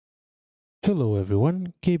Hello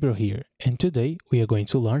everyone, Gabriel here, and today we are going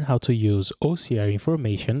to learn how to use OCR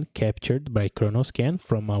information captured by ChronoScan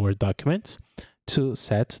from our documents to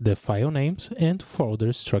set the file names and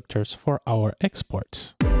folder structures for our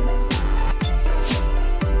exports.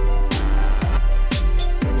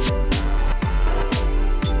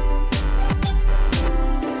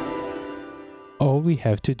 All we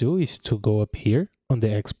have to do is to go up here on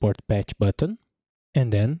the Export Patch button,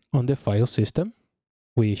 and then on the file system,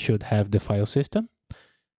 we should have the file system,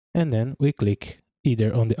 and then we click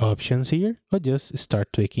either on the options here or just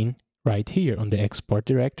start tweaking right here on the export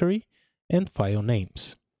directory and file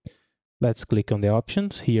names. Let's click on the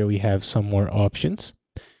options. Here we have some more options,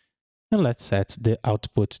 and let's set the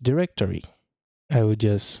output directory. I will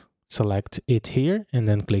just select it here and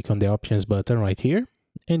then click on the options button right here,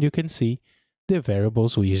 and you can see the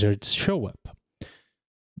variables wizards show up.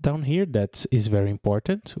 Down here, that is very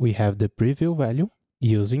important. We have the preview value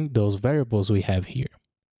using those variables we have here.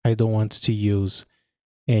 I don't want to use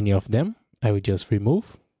any of them. I will just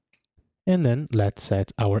remove. And then let's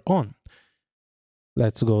set our on.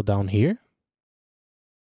 Let's go down here.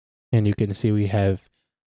 And you can see we have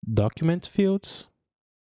document fields.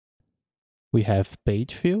 We have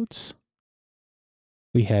page fields.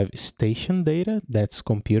 We have station data, that's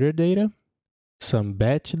computer data, some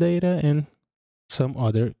batch data, and some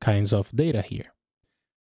other kinds of data here.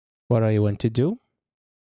 What I want to do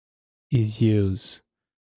is use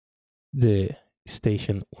the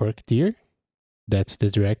station work dir, that's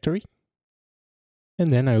the directory,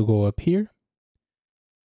 and then I'll go up here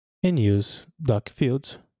and use doc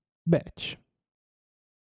fields batch.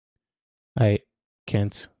 I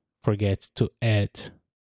can't forget to add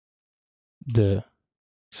the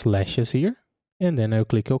slashes here, and then I'll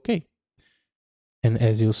click OK. And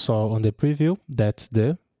as you saw on the preview, that's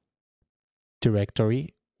the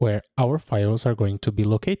directory where our files are going to be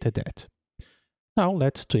located at. Now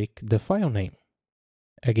let's tweak the file name.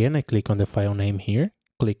 Again, I click on the file name here,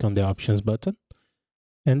 click on the options button,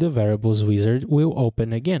 and the variables wizard will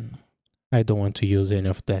open again. I don't want to use any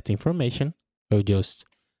of that information. I'll just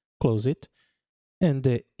close it. And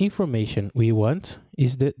the information we want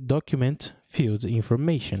is the document fields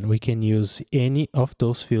information. We can use any of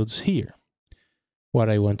those fields here. What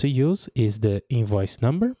I want to use is the invoice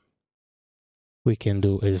number. We can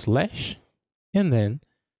do a slash, and then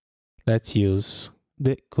let's use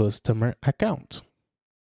the customer account.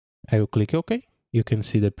 I will click OK. You can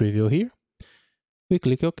see the preview here. We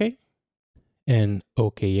click OK and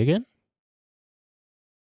OK again.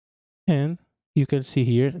 And you can see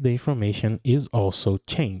here the information is also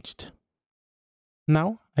changed.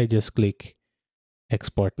 Now I just click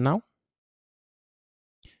Export Now.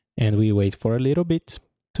 And we wait for a little bit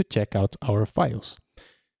to check out our files.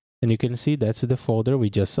 And you can see that's the folder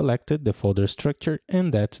we just selected, the folder structure,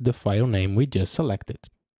 and that's the file name we just selected.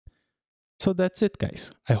 So that's it,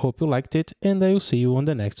 guys. I hope you liked it, and I will see you on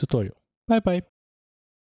the next tutorial. Bye bye.